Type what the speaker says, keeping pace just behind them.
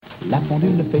La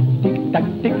pendule fait tic-tac,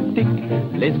 tic-tic.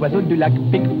 Les oiseaux du lac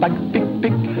pic-pac,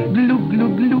 pic-pic. Glou,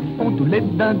 glou, glou font tous les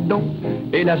dindons.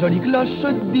 Et la jolie cloche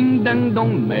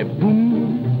ding-ding-dong. Mais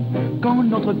boum, quand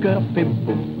notre cœur fait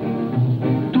boum,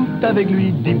 tout avec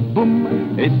lui dit boum.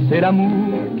 Et c'est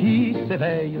l'amour qui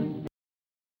s'éveille.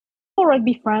 Hello,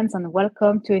 rugby friends, and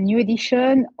welcome to a new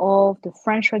edition of the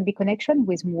French Rugby Connection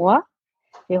with moi,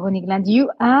 Véronique Lindieu,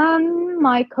 and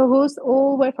my co-host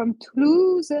all the way from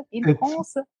Toulouse in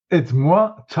France. It's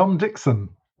moi, Tom Dixon.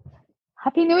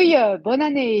 Happy New Year, bonne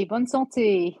année, bonne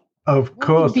santé. Of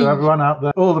course, to everyone out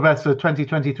there, all the best for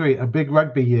 2023, a big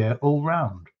rugby year all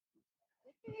round.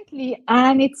 Definitely,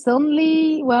 and it's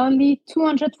only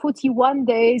 241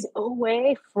 days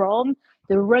away from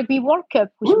the Rugby World Cup,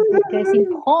 which will take place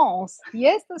in France.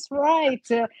 Yes, that's right.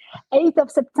 8th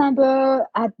of September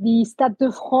at the Stade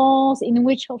de France, in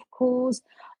which, of course,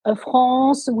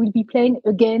 France will be playing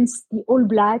against the All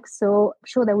Blacks. So I'm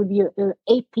sure that will be an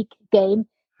epic game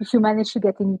if you manage to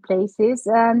get any places.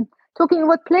 And talking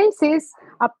about places,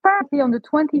 apparently on the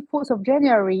 24th of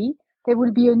January, there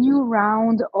will be a new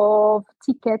round of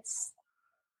tickets.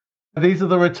 These are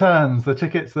the returns, the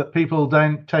tickets that people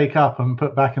don't take up and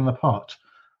put back in the pot.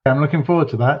 I'm looking forward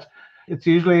to that. It's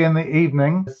usually in the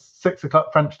evening, 6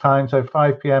 o'clock French time, so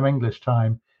 5 p.m. English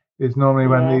time is normally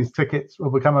when these tickets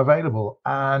will become available.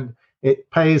 And it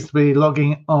pays to be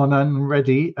logging on and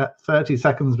ready at 30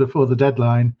 seconds before the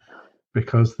deadline,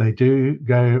 because they do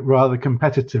go rather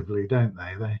competitively, don't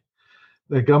they?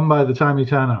 They're gone by the time you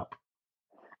turn up.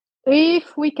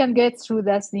 If we can get through,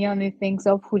 that's the only thing.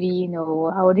 So hopefully,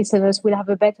 our listeners will have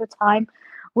a better time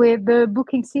with the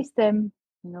booking system.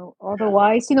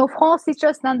 Otherwise, France is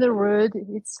just down the road.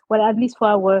 It's, well, at least for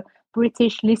our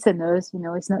British listeners,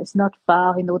 it's not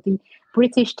far. The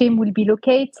British team will be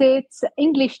located,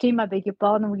 English team, I beg your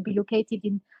pardon, will be located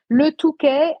in Le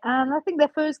Touquet, and I think their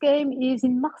first game is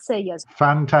in Marseille.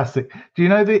 Fantastic. Do you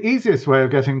know the easiest way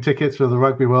of getting tickets for the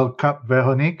Rugby World Cup,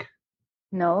 Véronique?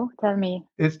 No, tell me.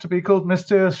 It's to be called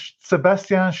Mr.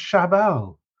 Sébastien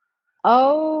Chabal.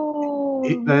 Oh,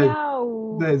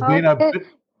 there's been a bit...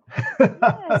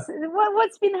 Yes.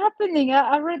 What's been happening?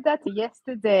 I read that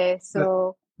yesterday.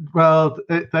 So, well,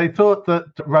 they thought that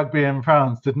rugby in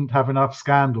France didn't have enough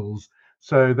scandals,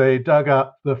 so they dug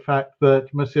up the fact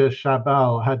that Monsieur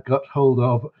Chabal had got hold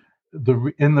of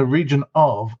in the region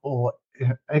of, or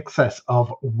in excess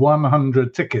of,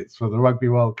 100 tickets for the Rugby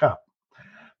World Cup.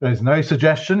 There's no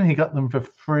suggestion he got them for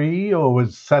free or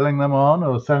was selling them on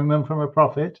or selling them from a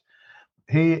profit.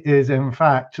 He is, in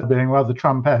fact, being rather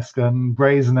Trump-esque and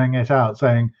brazening it out,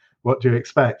 saying, what do you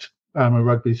expect? I'm a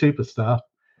rugby superstar.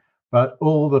 But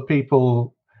all the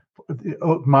people,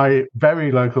 my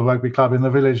very local rugby club in the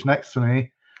village next to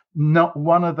me, not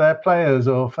one of their players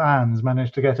or fans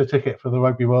managed to get a ticket for the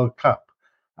Rugby World Cup.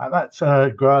 And that's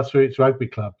a grassroots rugby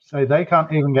club. So they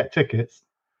can't even get tickets.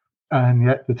 And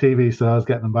yet the TV stars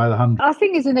get them by the hundred. I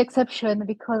think it's an exception,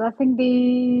 because I think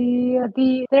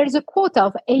there is a quota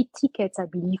of 8 tickets, I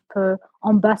believe, per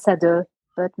ambassador.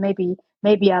 But maybe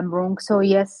I'm wrong. So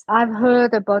yes, I've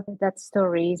heard about that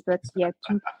stories, but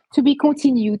to be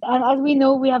continued. And as we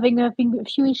know, we're having a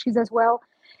few issues as well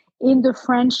in the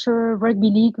French rugby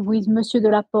league with Monsieur de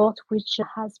Laporte, which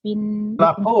has been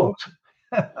Laporte.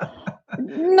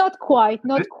 Not quite. He's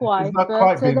not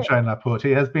quite been shown Laporte.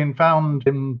 He has been found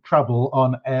in trouble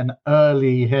on an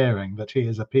early hearing that he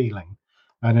is appealing.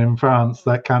 And in France,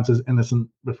 that counts as innocent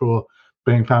before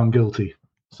being found guilty.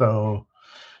 So,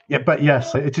 but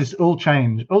yes, it is all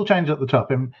change at the top.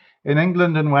 In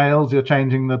England and Wales, you're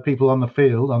changing the people on the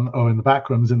field or in the back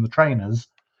rooms, in the trainers.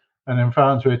 And in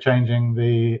France, we're changing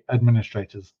the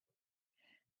administrators.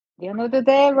 The another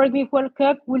day, Rugby World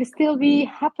Cup will still be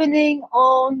happening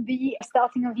on the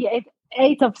starting of the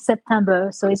 8th of September.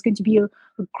 So it's going to be a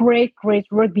great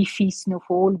rugby feast, for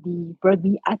all the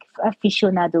rugby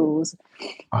aficionados.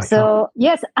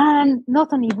 Yes, and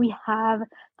not only we have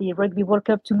the Rugby World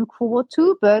Cup to look forward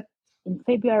to, but in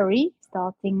February,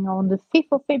 starting on the 5th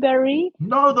of February,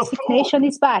 the Six Nations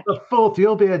is back. The 4th,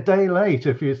 you'll be a day late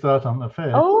if you start on the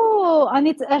 5th. Oh,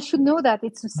 and I should know that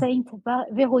it's Saint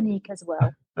Véronique as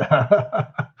well.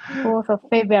 4th of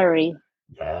February.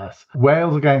 Yes.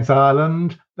 Wales against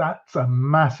Ireland. That's a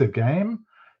massive game.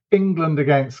 England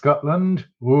against Scotland.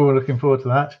 We're looking forward to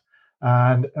that.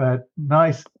 And a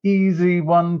nice, easy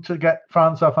one to get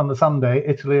France off on the Sunday,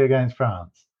 Italy against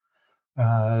France.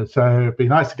 So it'd be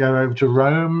nice to go over to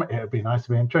Rome. It'd be nice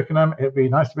to be in Twickenham. It'd be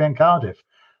nice to be in Cardiff.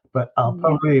 But I'll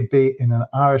probably be in an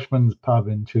Irishman's pub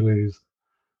in Toulouse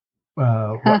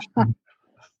watching.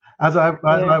 As I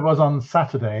was on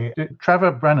Saturday,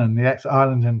 Trevor Brennan, the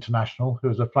ex-Ireland international, who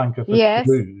was a flanker for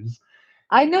Toulouse,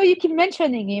 I know you keep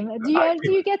mentioning him. Do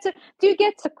you get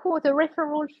a quote, a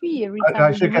referral fee every I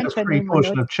time you should get a mention free him or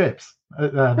portion not? of chips.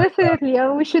 Definitely.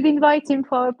 We should invite him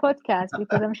for our podcast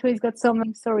because I'm sure he's got so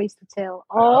many stories to tell.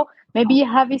 Or maybe you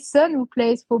have his son who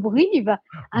plays for Brive.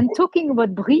 And talking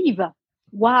about Brive,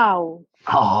 wow.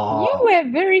 Oh, You were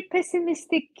very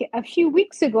pessimistic a few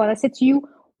weeks ago. And I said to you,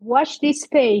 watch this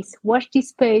space,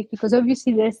 because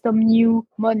obviously there's some new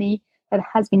money that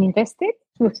has been invested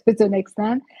to an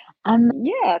extent. And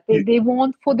yeah, they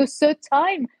won for the third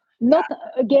time, not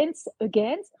against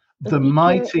the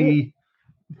mighty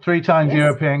 3 times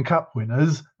European Cup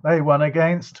winners. They won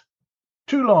against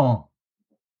Toulon.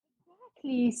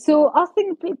 Exactly. So I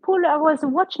think I was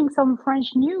watching some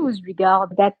French news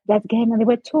regarding that game, and they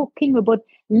were talking about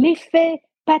l'effet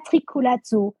Patrick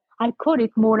Colazzo. I'll call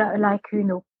it more like,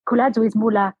 Colazzo is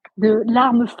more like the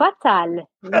l'arme fatale,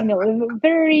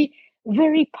 very,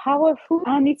 very powerful,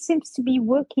 and it seems to be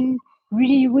working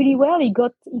really, really well. He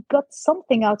got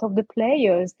something out of the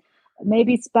players.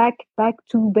 Maybe it's back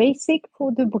to basic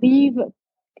for the Brive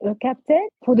captain,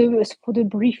 for the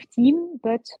Brive team,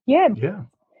 but yeah.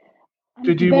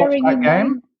 Did you watch that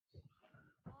game?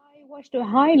 I watched the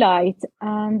highlight,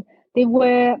 and there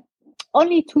were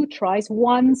only 2 tries.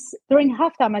 Once during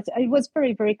halftime, it was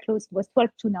very, very close. It was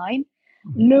 12-9.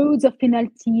 Loads of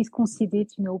penalties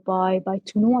conceded, by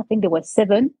Toulon. I think there were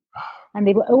 7, and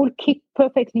they were all kicked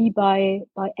perfectly by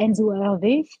Enzo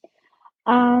Hervé.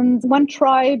 And 1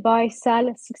 try by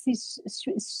Sal,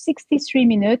 63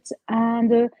 minutes,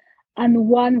 and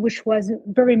one which was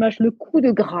very much le coup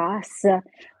de grâce,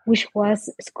 which was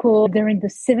scored during the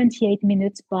 78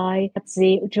 minutes by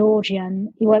the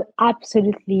Georgian. It was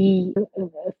absolutely a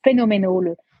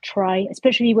phenomenal try,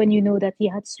 especially when you know that he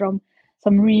had some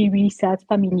really, really sad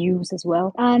family news as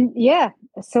well. And yeah,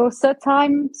 so third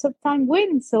time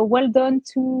win. So well done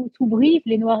to Brive,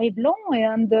 les Noirs et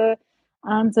Blancs,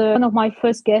 and one of my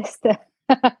first guests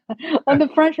on the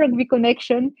French Rugby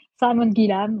Connection, Simon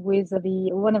Guillam, with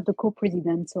one of the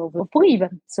co-presidents of Brive.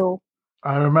 So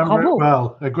I remember bravo. It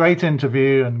well. A great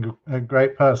interview and a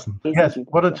great person. Yes,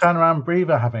 what a turnaround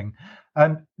Brive are having.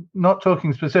 And not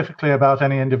talking specifically about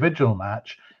any individual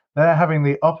match, they're having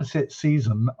the opposite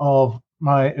season of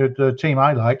the team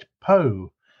I liked,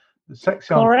 Pau.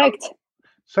 Correct.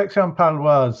 Section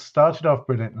Paloise started off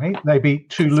brilliantly. They beat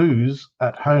Toulouse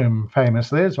at home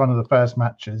famously as one of the first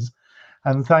matches.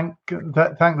 And thank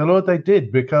the Lord they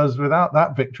did, because without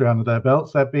that victory under their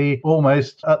belts, they'd be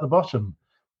almost at the bottom.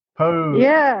 Pau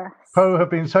have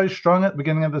been so strong at the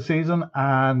beginning of the season,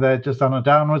 and they're just on a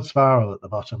downward spiral at the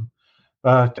bottom.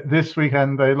 But this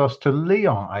weekend they lost to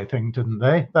Lyon, I think, didn't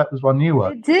they? That was one you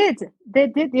watched. They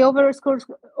did. The overall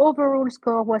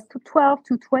score was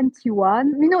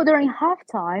 12-21. During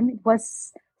halftime it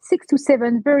was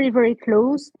 6-7, very, very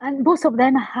close. And both of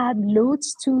them had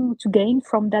loads to gain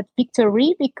from that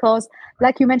victory, because,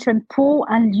 like you mentioned, Pau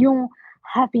and Lyon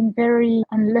have been very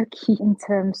unlucky in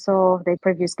terms of their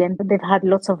previous game. They've had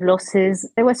lots of losses.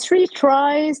 There were 3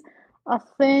 tries, I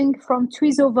think, from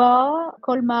Tuizova,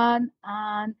 Coleman,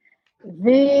 and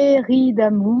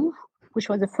Veridamu, which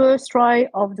was the first try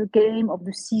of the game of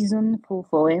the season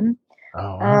for him.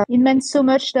 Oh, wow. It meant so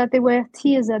much that there were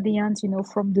tears at the end,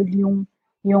 from the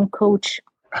Lyon coach.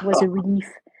 It was a relief.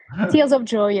 Tears of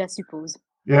joy, I suppose.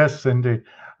 Yes, indeed.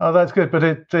 Oh, that's good. But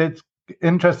it's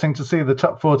interesting to see the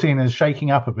top 14 is shaking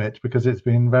up a bit, because it's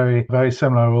been very, very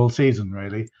similar all season,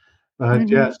 really. But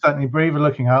yeah, certainly Brive are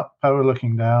looking up, Pau are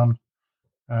looking down.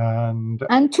 And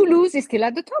Toulouse is still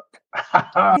at the top,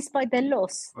 despite their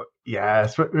loss.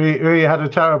 Yes, we had a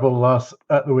terrible loss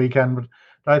at the weekend,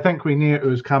 but I think we knew it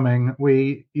was coming.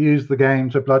 We used the game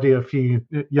to bloody a few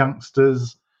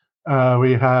youngsters.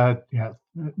 We had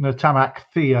Natamak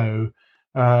Theo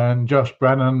and Josh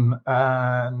Brennan,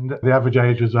 and the average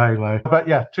age was very low. But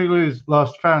yeah, Toulouse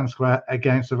lost fair and square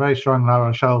against a very strong La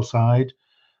Rochelle side.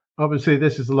 Obviously,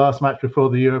 this is the last match before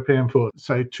the European foot.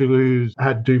 So Toulouse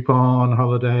had Dupont,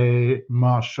 Holiday,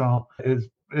 Marchand. It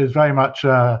is very much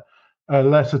a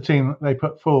lesser team that they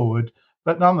put forward.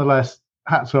 But nonetheless,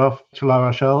 hats off to La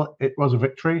Rochelle. It was a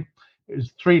victory. It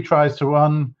was 3 tries to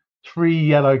 1, 3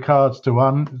 yellow cards to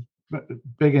 1.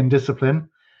 Big in discipline.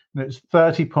 And it's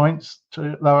 30 points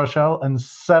to La Rochelle and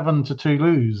 7 to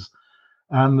Toulouse.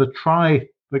 And the try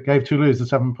that gave Toulouse the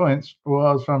 7 points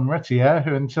was from Retier,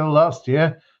 who until last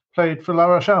year played for La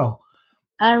Rochelle.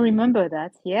 I remember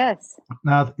that, yes.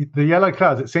 Now, the yellow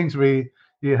cards, it seems to be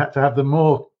you had to have the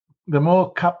more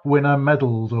cup winner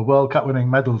medals or World Cup winning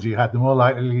medals you had, the more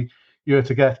likely you were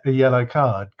to get a yellow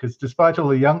card, because despite all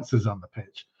the youngsters on the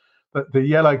pitch, that the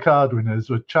yellow card winners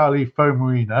were Charlie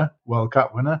Fomarina, World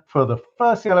Cup winner, for the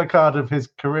first yellow card of his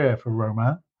career for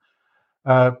Roma.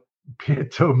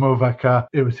 Pietro Movaca,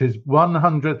 it was his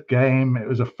 100th game. It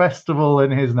was a festival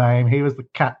in his name. He was the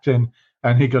captain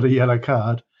and he got a yellow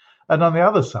card. And on the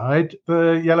other side,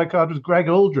 the yellow card was Greg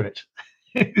Aldrich.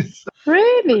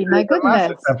 Really? My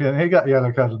goodness. Champion. He got a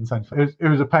yellow card in the same. It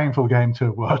was a painful game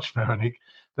to watch, Veronique.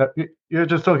 You're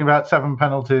just talking about 7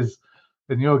 penalties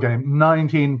in your game,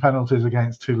 19 penalties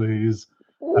against Toulouse.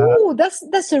 Oh,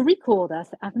 that's a record.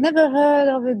 I've never heard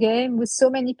of a game with so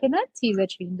many penalties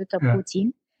actually in the top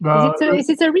 14. Well, is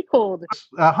it a record?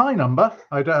 A high number.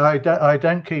 I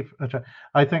don't keep.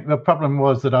 I think the problem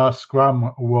was that our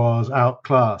scrum was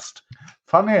outclassed.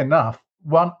 Funnily enough,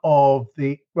 one of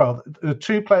the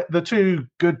two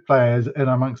good players in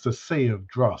amongst a sea of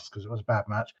dross, because it was a bad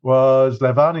match, was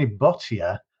Levani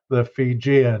Botia, the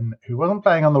Fijian, who wasn't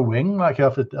playing on the wing like he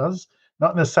often does,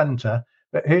 not in the centre,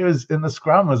 but he was in the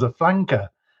scrum as a flanker,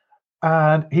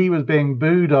 and he was being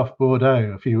booed off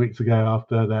Bordeaux a few weeks ago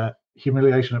after their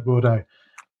humiliation at Bordeaux.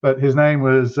 But his name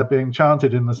was being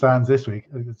chanted in the stands this week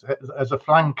as a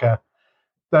flanker.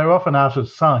 They're often out of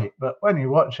sight, but when you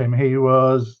watch him, he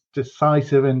was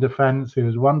decisive in defence. He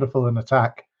was wonderful in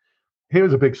attack. He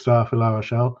was a big star for La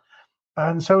Rochelle.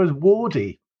 And so is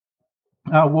Wardy.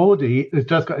 Now, Wardy has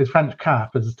just got his French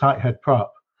cap as a tight head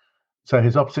prop. So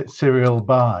his opposite Cyril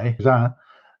by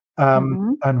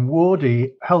and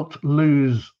Wardy helped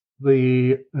lose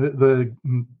the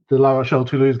La Rochelle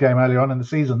Toulouse game early on in the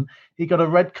season. He got a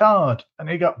red card and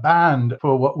he got banned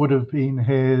for what would have been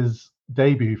his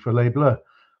debut for Les Bleus.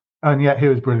 And yet he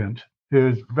was brilliant. He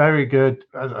was very good.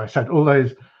 As I said, all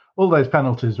those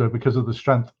penalties were because of the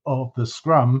strength of the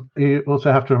scrum. You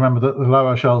also have to remember that the La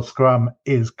Rochelle scrum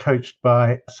is coached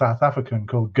by a South African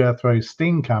called Gertro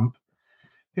Steenkamp,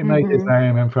 who made his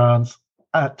name in France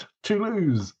at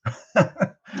Toulouse.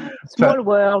 Small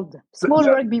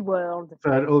rugby world.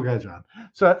 So it all goes around.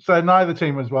 So neither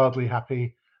team was wildly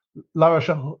happy. La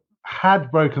Rochelle had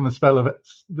broken the spell of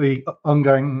the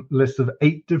ongoing list of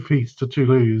 8 defeats to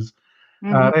Toulouse.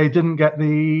 They didn't get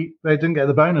the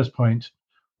bonus point,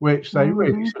 which they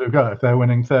really should have got if they're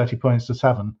winning 30 points to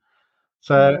 7.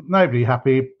 So nobody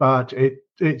happy, but it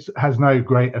has no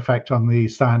great effect on the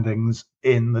standings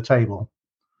in the table.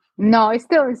 No,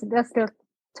 they're still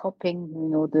topping,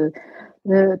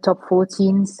 the top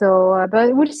 14. So,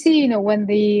 but we'll see. When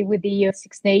with the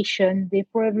Six Nations, there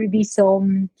probably be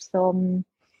some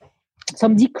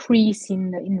decrease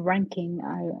in ranking.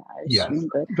 I assume.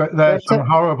 Yes. There's some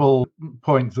horrible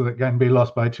points that can be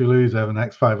lost by Toulouse over the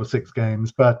next 5 or 6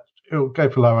 games, but it will go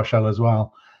for La Rochelle as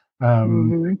well,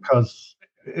 because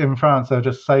in France there are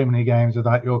just so many games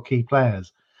without your key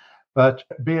players. But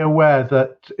be aware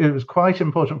that it was quite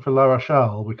important for La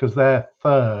Rochelle because they're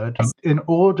third. In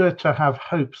order to have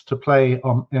hopes to play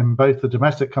in both the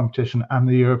domestic competition and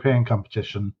the European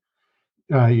competition,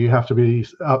 you have to be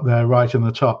up there right in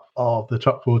the top of the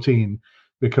top 14,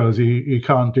 because you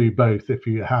can't do both if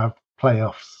you have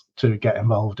playoffs to get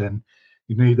involved in.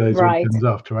 You need those weekends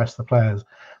off to rest the players.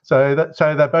 So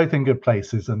they're both in good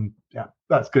places, and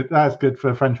that's good. That's good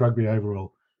for French rugby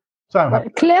overall. So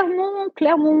Clermont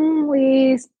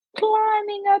is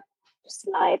climbing up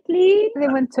slightly. They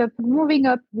went up, moving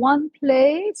up 1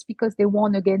 place because they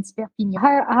won against Perpignan.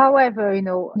 However,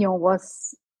 Perpignan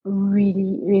was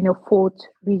really, fought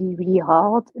really, really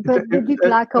hard. But they did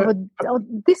lack of a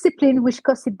discipline, which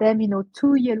costed them,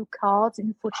 2 yellow cards,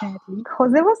 unfortunately.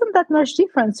 Because there wasn't that much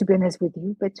difference, to be honest with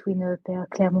you, between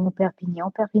Clermont and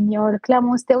Perpignan.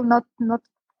 Clermont is still not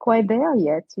quite there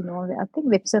yet. I think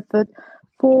they've suffered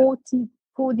 4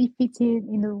 defeats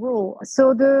in a row.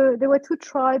 So there were 2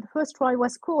 tries. The first try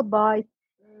was scored by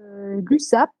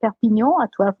Gussap, Perpignan,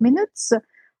 at 12 minutes.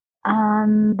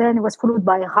 And then it was followed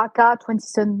by Raka,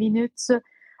 27 minutes,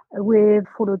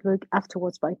 followed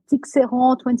afterwards by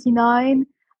Tixeran, 29.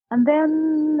 And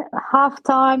then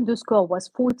halftime, the score was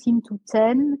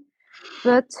 14-10.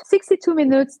 But 62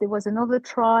 minutes, there was another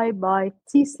try by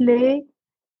Tisley.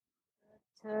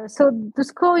 So the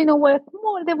score, they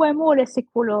were more or less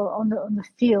equal on the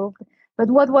field. But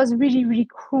what was really, really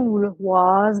cruel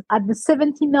was at the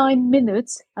 79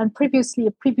 minutes, and previous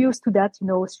to that,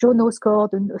 Jono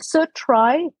scored a third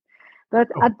try. But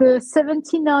at the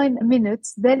 79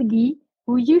 minutes, Delgy,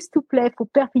 who used to play for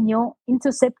Perpignan,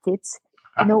 intercepted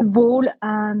the ball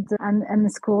and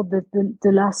scored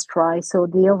the last try. So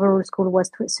the overall score was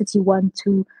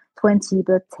 31-20.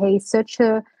 But hey, such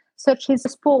is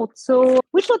sport. So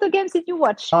which other games did you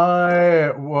watch?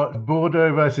 I watched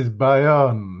Bordeaux versus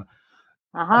Bayonne.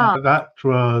 That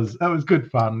was good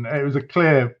fun. It was a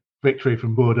clear victory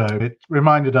from Bordeaux. It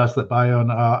reminded us that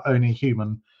Bayonne are only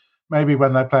human. Maybe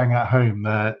when they're playing at home,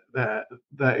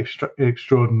 they're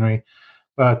extraordinary,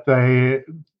 but they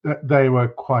were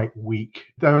quite weak.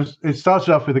 It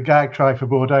started off with a gag try for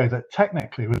Bordeaux that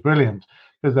technically was brilliant,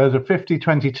 because there's a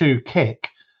 50-22 kick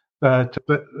that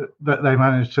they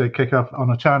managed to kick off on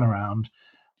a turnaround,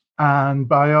 and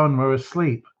Bayonne were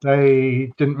asleep.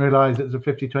 They didn't realise it was a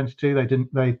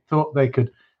 50-22. They thought they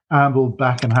could amble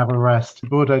back and have a rest.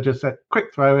 Bordeaux just said,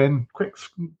 quick throw in,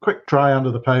 quick try under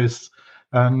the posts,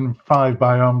 and 5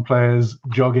 Bayonne players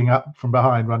jogging up from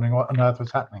behind, wondering what on earth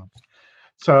was happening.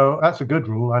 So that's a good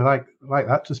rule. I like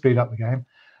that to speed up the game.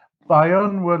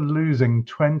 Bayonne were losing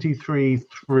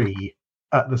 23-3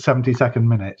 at the 72nd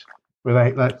minute with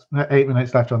 8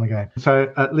 minutes left on the game.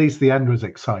 So at least the end was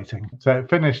exciting. So it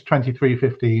finished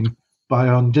 23-15.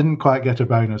 Bayonne didn't quite get a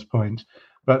bonus point,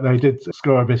 but they did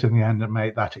score a bit in the end and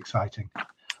make that exciting.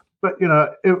 But,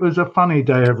 it was a funny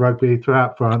day of rugby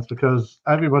throughout France because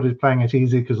everybody's playing it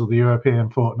easy because of the European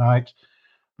fortnight.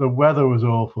 The weather was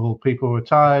awful. People were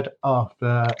tired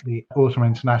after the autumn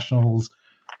internationals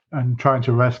and trying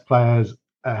to rest players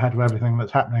ahead of everything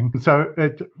that's happening. So,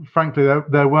 frankly,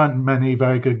 there weren't many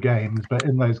very good games, but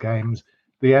in those games,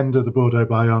 the end of the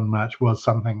Bordeaux-Bayonne match was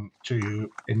something to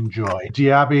enjoy.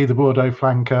 Diaby, the Bordeaux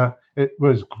flanker, it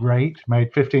was great,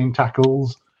 made 15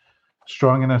 tackles,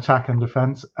 strong in attack and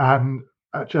defence. And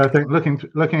actually, I think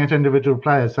looking at individual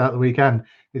players throughout the weekend,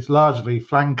 it's largely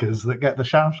flankers that get the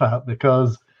shout out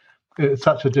because it's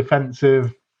such a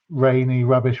defensive, rainy,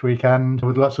 rubbish weekend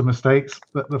with lots of mistakes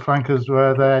that the flankers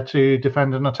were there to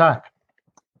defend and attack.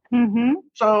 Mm-hmm.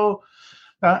 So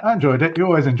I enjoyed it. You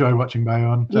always enjoy watching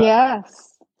Bayonne.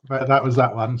 Yes. But that was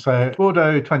that one. So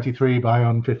Bordeaux 23,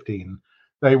 Bayonne 15.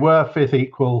 They were 5th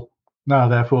equal. Now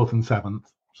they're 4th and 7th.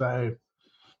 So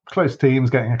close teams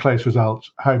getting a close result,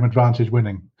 home advantage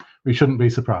winning. We shouldn't be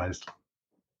surprised.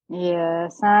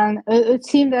 Yes, and a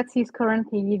team that is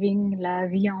currently living la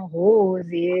vie en rose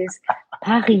is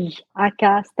Paris,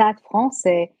 aka Stade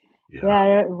Français. Yeah. They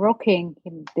are rocking.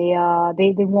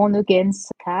 They won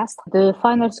against Castres. The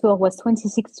final score was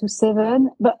 26-7.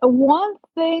 But one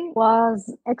thing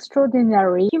was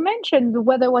extraordinary. You mentioned the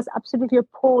weather was absolutely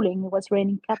appalling. It was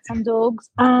raining cats and dogs,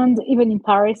 and even in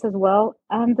Paris as well.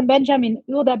 And Benjamin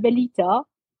Urdabelita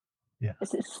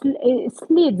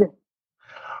slid.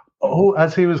 Oh,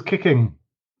 as he was kicking.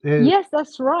 Yes,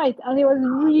 that's right. And it was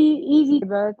really easy,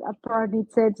 but apparently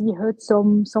it said he heard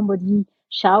somebody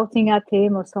shouting at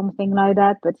him or something like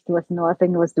that, but it was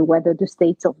nothing. It was the weather, the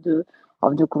state of the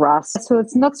grass. So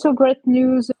it's not so great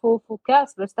news for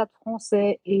Castres. The Stade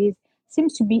Français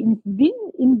seems to be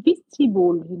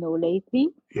invincible, lately.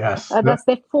 Yes. That's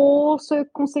their 4th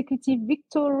consecutive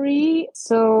victory.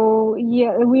 So,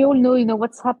 yeah, we all know,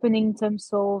 what's happening in terms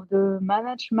of the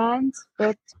management,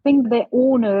 but I think the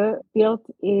owner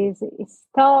is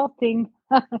starting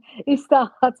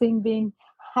being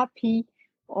happy,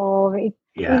 or is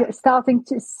starting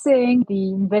to sing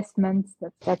the investments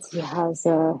that he has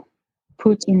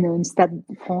put in Stade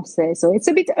Français. So it's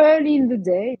a bit early in the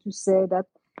day to say that,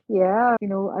 are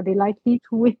they likely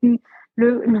to win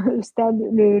le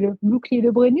Bouclier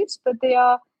de Brennus? But they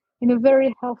are in a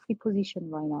very healthy position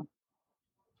right now.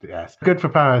 Yes, good for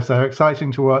Paris. They're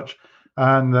exciting to watch,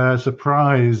 and they're a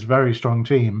surprise, very strong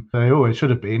team. They always should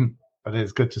have been, but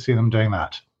it's good to see them doing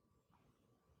that.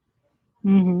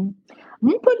 Mm-hmm.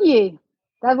 Montpellier.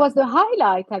 That was the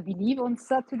highlight, I believe, on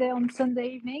Sunday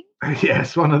evening.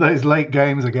 Yes, one of those late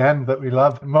games again that we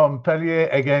love. Montpellier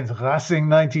against Racing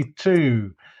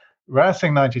 92.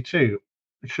 Racing 92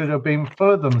 should have been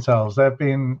full of themselves. They've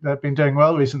been doing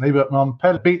well recently, but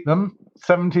Montpellier beat them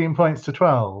 17 points to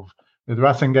 12, with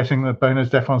Racing getting the bonus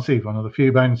défensif, one of the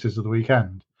few bonuses of the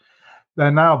weekend.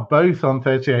 They're now both on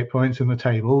 38 points in the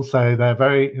table, so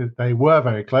they were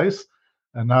very close,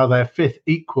 and now they're 5th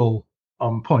equal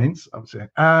on points, obviously.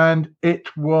 And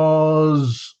it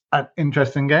was an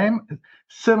interesting game.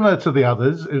 Similar to the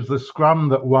others, it was the scrum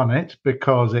that won it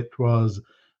because it was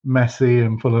messy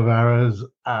and full of errors,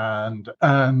 and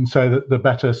so that the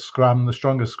better scrum, the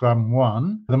stronger scrum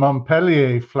won. The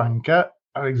Montpellier flanker,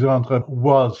 Alexandre,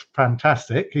 was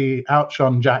fantastic. He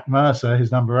outshone Jack Mercer,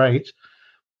 his number 8.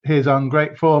 He's on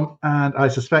great form, and I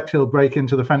suspect he'll break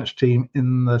into the French team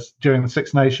during the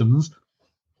Six Nations.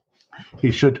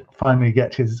 He should finally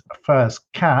get his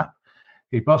first cap.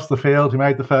 He bossed the field. He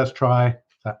made the first try.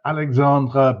 So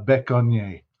Alexandre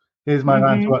Becconnier. Here's my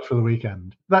man to watch for the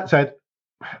weekend. That said,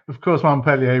 of course,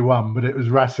 Montpellier won, but it was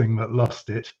Racing that lost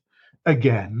it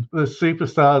again. The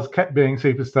superstars kept being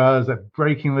superstars. They're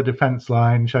breaking the defence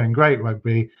line, showing great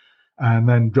rugby, and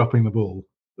then dropping the ball.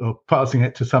 or passing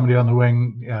it to somebody on the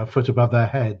wing, a foot above their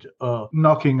head, or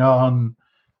knocking on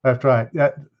left, right.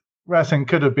 Racing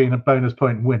could have been a bonus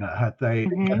point winner had they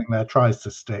been getting their tries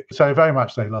to stick. So very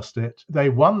much they lost it. They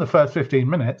won the first 15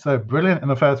 minutes. They're brilliant in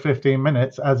the first 15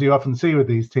 minutes, as you often see with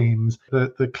these teams.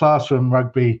 The classroom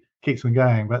rugby keeps them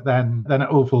going, but then it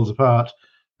all falls apart,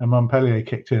 and Montpellier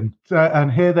kicked in.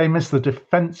 And here they missed the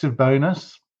defensive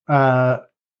bonus,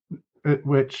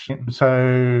 which both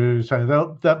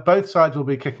sides will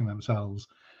be kicking themselves.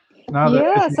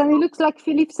 Yes, and it looks like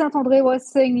Philippe Saint-André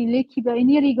was saying he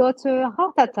nearly got a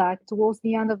heart attack towards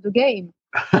the end of the game.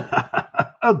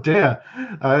 Oh dear.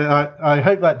 I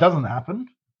hope that doesn't happen.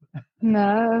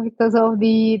 No, because of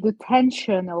the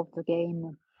tension of the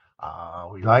game.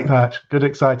 We like that. Good,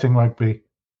 exciting rugby.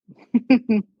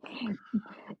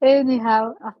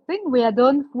 Anyhow, I think we are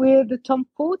done with the top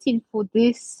 14 for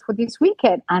this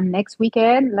weekend. And next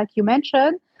weekend, like you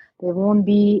mentioned, there won't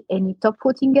be any top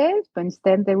 14 games, but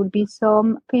instead there will be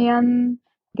some European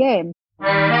games.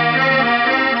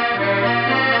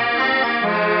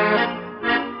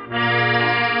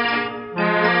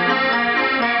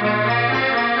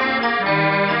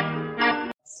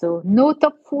 So no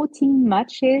top 14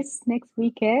 matches next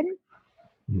weekend.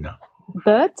 No.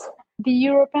 But the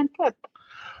European Cup.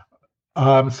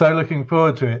 I'm so looking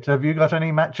forward to it. Have you got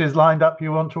any matches lined up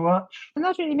you want to watch?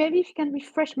 Not really. Maybe if you can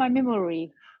refresh my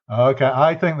memory. Okay,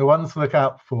 I think the ones to look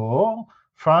out for: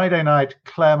 Friday night,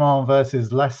 Clermont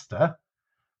versus Leicester.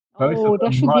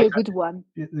 That should be a good one.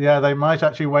 Yeah, they might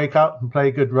actually wake up and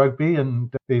play good rugby and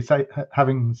be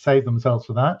having saved themselves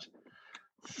for that.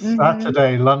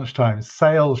 Saturday lunchtime,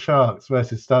 Sale Sharks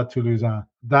versus Stade Toulousain.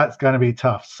 That's going to be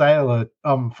tough. Sale are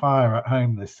on fire at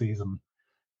home this season.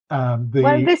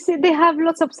 They have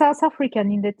lots of South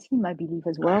African in the team, I believe,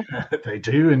 as well. They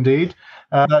do indeed.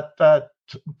 That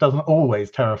doesn't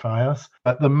always terrify us.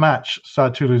 But the match,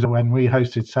 Stade Toulouse, when we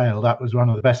hosted Sale, that was one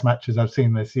of the best matches I've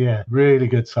seen this year. Really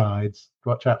good sides.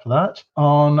 Watch out for that.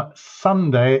 On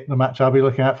Sunday, the match I'll be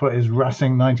looking out for is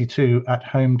Racing 92 at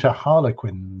home to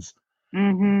Harlequins.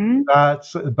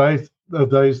 That's both of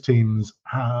those teams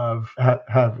have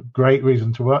great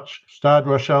reason to watch. Stade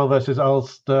Rochelle versus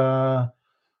Ulster,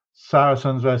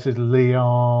 Saracens versus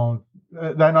Lyon.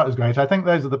 They're not as great. I think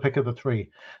those are the pick of the three.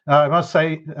 Now, I must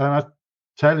say, and I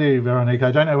tell you, Veronique,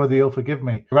 I don't know whether you'll forgive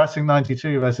me. Racing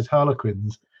 92 versus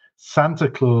Harlequins. Santa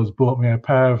Claus bought me a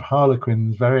pair of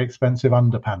Harlequins very expensive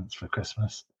underpants for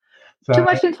Christmas. So, too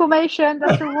much information.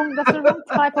 That's the wrong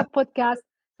type of podcast.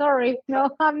 Sorry, no,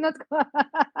 I'm not.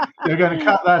 You're going to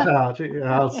cut that out.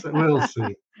 We'll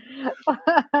see.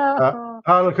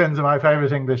 Harlequins are my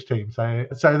favourite English team, so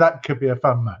that could be a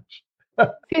fun match.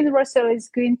 Finn Russell is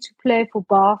going to play for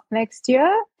Bath next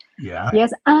year. Yeah.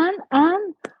 Yes, and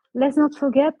let's not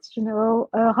forget,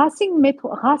 Racing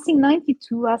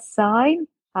 92 has signed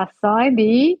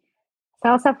the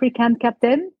South African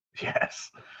captain.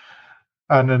 Yes,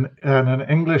 and an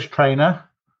English trainer.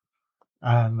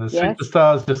 And the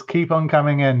superstars just keep on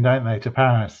coming in, don't they, to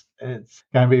Paris? It's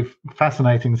going to be a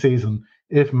fascinating season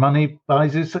if money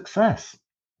buys you success.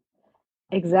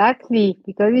 Exactly,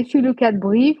 because if you look at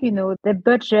Brive, their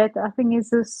budget, I think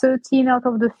is 13 out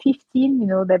of the 15.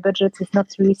 Their budget is not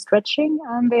really stretching,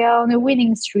 and they are on a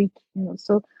winning streak.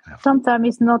 So sometimes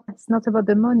it's not about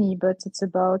the money, but it's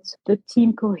about the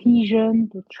team cohesion,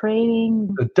 the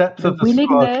training, the depth of the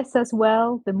willingness squad as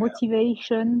well, the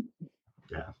motivation.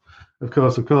 Yeah. Of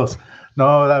course.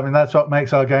 No, I mean, that's what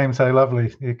makes our game so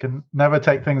lovely. You can never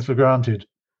take things for granted.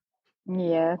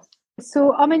 Yes.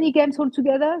 So how many games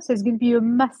altogether? So it's going to be a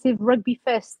massive rugby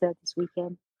fest this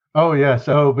weekend. Oh, yes.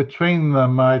 So between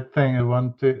them, I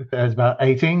think there's about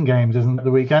 18 games, isn't it,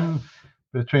 the weekend,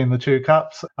 between the two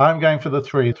cups. I'm going for the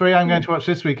three. I'm going to watch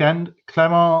this weekend: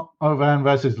 Clermont Auvergne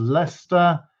versus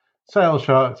Leicester, Sale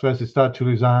Sharks versus Stade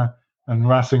Toulousain, and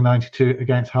Racing 92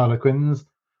 against Harlequins.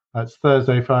 That's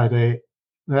Thursday, Friday.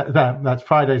 That's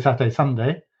Friday, Saturday,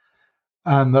 Sunday.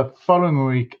 And the following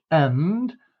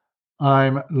weekend,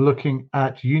 I'm looking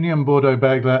at Union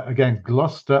Bordeaux-Bègles against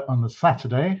Gloucester on the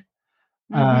Saturday,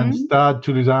 and Stade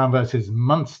Toulousain versus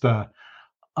Munster.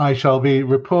 I shall be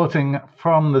reporting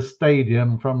from the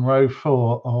stadium from row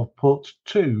 4 of Port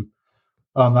 2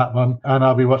 on that one. And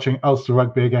I'll be watching Ulster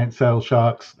Rugby against Sale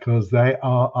Sharks because they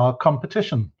are our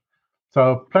competition.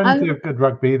 So plenty of good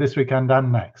rugby this weekend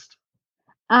and next.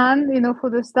 And, for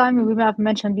this time, we may have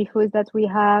mentioned before is that we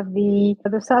have the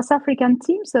South African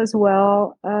teams as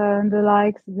well,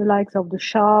 the likes of the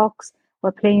Sharks.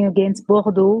 We're playing against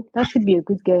Bordeaux. That should be a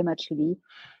good game, actually.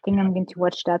 I think I'm going to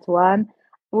watch that one.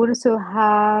 We also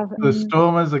have the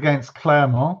Stormers against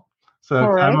Clermont. So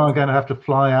Correct. some are going to have to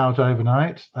fly out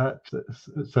overnight.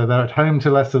 So they're at home to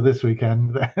Leicester this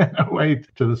weekend, then away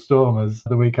to the Stormers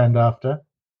the weekend after.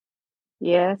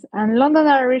 Yes, and London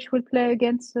Irish will play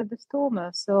against the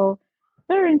Stormers. So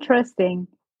very interesting.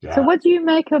 Yeah. So what do you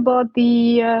make about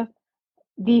the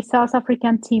South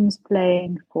African teams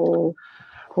playing for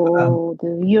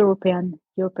the European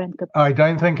Cup? I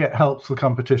don't think it helps the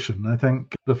competition. I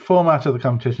think the format of the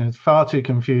competition is far too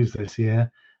confused this year.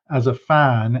 As a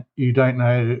fan, you don't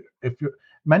know if you.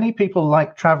 Many people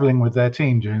like traveling with their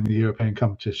team during the European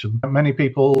competition. Many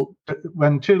people,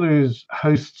 when Toulouse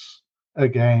hosts a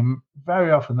game,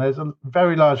 very often there's a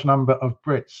very large number of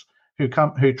Brits who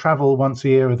travel once a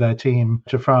year with their team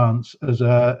to France as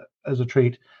a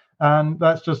treat, and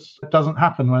that just doesn't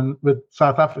happen with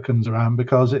South Africans around,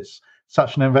 because it's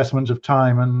such an investment of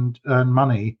time and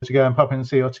money to go and pop in and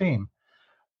see your team.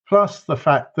 Plus the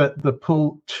fact that the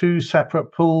two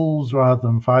separate pools rather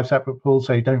than 5 separate pools,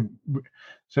 so you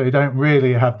don't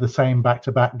really have the same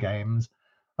back-to-back games.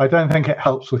 I don't think it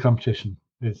helps the competition.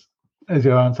 Is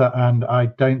your answer? And I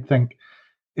don't think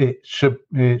it should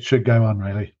go on,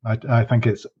 really. I think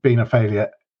it's been a failure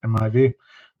in my view.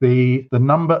 The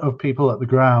number of people at the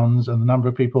grounds and the number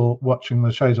of people watching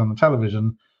the shows on the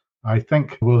television, I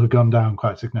think, will have gone down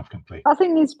quite significantly. I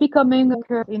think it's becoming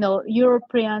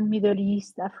European, Middle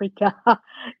East, Africa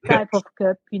type of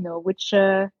cup, which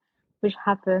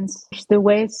happens the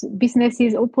way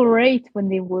businesses operate when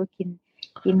they work in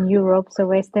Europe. So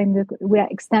we are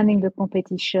extending the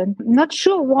competition. Not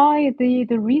sure why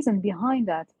the reason behind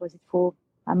that. Was it for,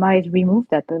 I might remove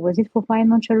that, but was it for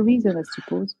financial reasons, I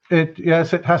suppose?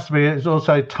 Yes, it has to be. It's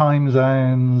also time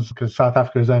zones, because South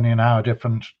Africa is only an hour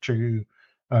different to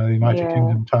the United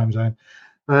Kingdom time zone.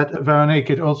 But Veronique,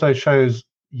 it also shows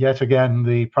yet again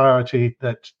the priority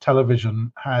that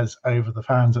television has over the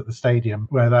fans at the stadium,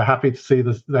 where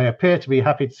they appear to be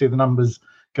happy to see the numbers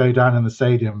go down in the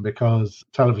stadium because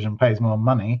television pays more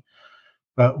money,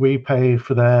 but we pay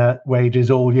for their wages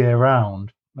all year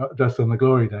round, not just on the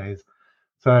glory days.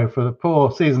 So for the poor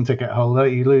season ticket holder,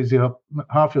 you lose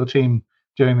half your team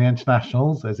during the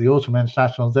internationals. There's the autumn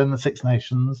internationals, then the Six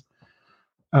Nations,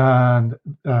 and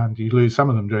you lose some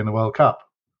of them during the World Cup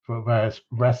for various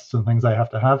rests and things they have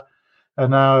to have.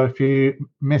 And now if you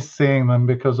miss seeing them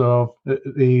because of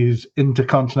these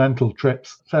intercontinental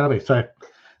trips, so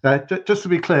just to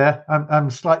be clear, I'm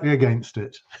slightly against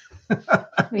it.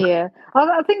 Yeah,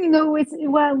 I think it's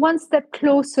one step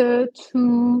closer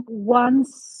to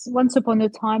once upon a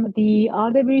time the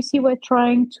RWC were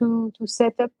trying to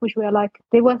set up, which were like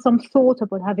there was some thought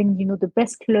about having the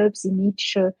best clubs in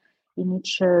each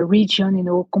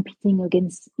region, competing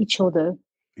against each other.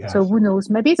 Yes. So who knows?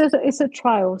 Maybe it's a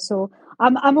trial. So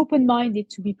I'm open-minded,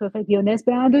 to be perfectly honest,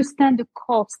 but I understand the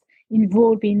cost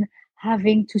involved in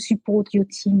having to support your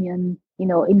team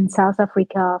in South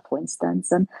Africa, for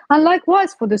instance, and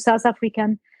likewise for the South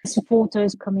African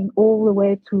supporters coming all the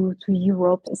way to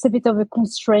Europe. It's a bit of a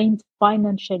constraint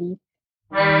financially.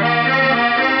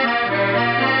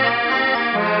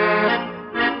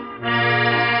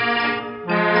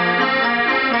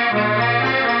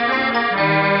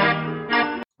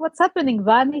 What's happening?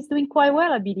 Van is doing quite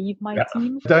well, I believe. My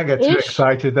team. Don't get too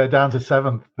excited. They're down to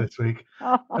 7th this week.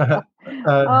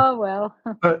 Oh well.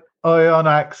 But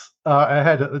Oyonnax are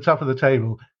ahead at the top of the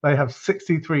table. They have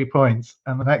 63 points,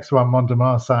 and the next one,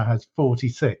 Mont-de-Marsan, has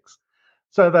 46.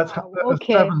 So that's a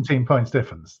 17 points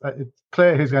difference. It's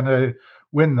clear who's going to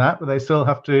win that, but they still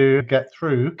have to get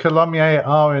through. Colomiers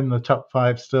are in the top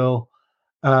 5 still.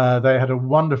 They had a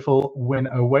wonderful win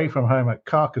away from home at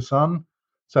Carcassonne,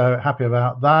 so happy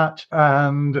about that.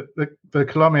 And the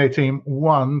Colomiers team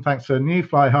won thanks to a new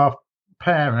fly half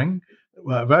pairing,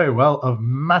 very well, of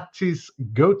Mathis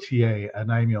Gauthier, a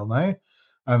name you'll know,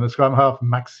 and the scrum half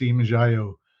Maxime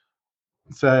Jaillot.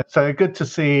 So good to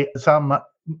see some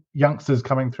youngsters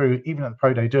coming through, even at the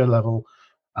Pro D2 level.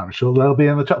 I'm sure they'll be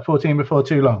in the top 14 before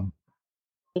too long.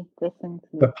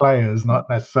 Definitely. The players, not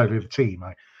necessarily the team.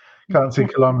 I can't see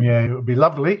Colomiers. It would be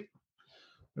lovely,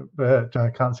 but I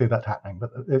can't see that happening.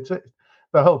 But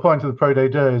the whole point of the Pro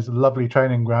D2 is a lovely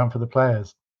training ground for the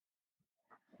players.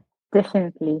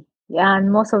 Definitely. Yeah,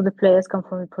 and most of the players come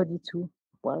from the Pro D2.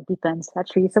 Well, it depends.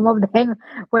 Actually, some of them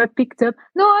were picked up.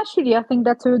 No, actually, I think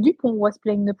that Dupont was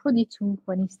playing the Pro D2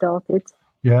 when he started.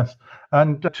 Yes,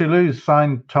 and Toulouse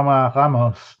signed Thomas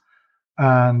Ramos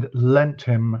and lent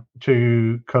him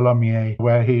to Colomiers,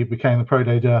 where he became the Pro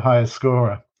D2 highest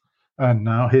scorer. And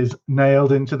now he's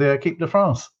nailed into the Équipe de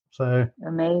France. So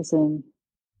amazing.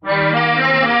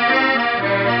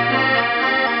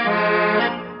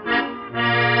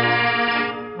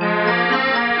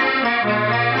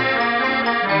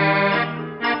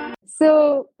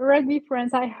 So, rugby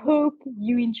friends, I hope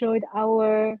you enjoyed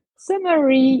our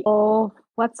summary of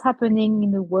what's happening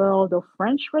in the world of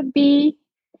French rugby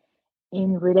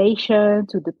in relation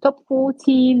to the top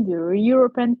 14, the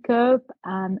European Cup,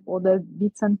 and other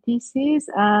bits and pieces.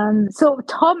 And so,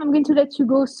 Tom, I'm going to let you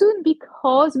go soon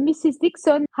because Mrs.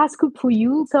 Dixon has cooked for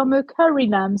you some curry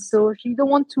lamb. So she don't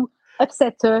want to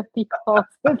upset her because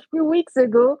a few weeks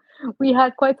ago we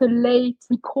had quite a late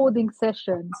recording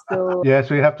session. So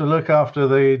yes, we have to look after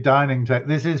the dining tech.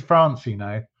 This is France, you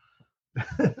know.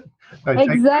 They take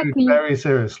food very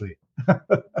seriously.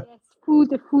 Yes,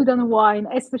 food and wine,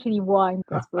 especially wine,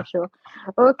 that's for sure.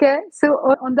 Okay, so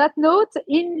on that note,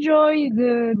 enjoy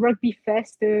the Rugby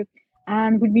Fest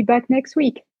and we'll be back next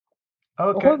week.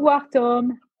 Okay. Au revoir,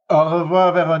 Tom. Au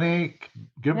revoir, Véronique.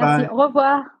 Goodbye. Merci.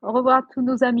 Au revoir tous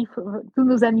nos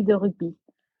amis de rugby.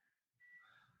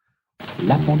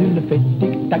 La pendule fait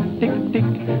tic-tac, tic-tic.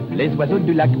 Les oiseaux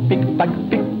du lac pic-pac,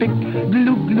 pic-pic.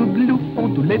 Glou, glou, glou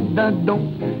font tous les dindons.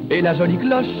 Et la jolie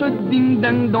cloche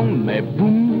ding-ding-dong. Mais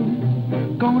boum,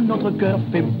 quand notre cœur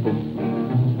fait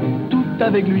boum, tout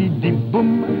avec lui dit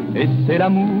boum. Et c'est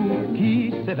l'amour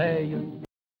qui s'éveille.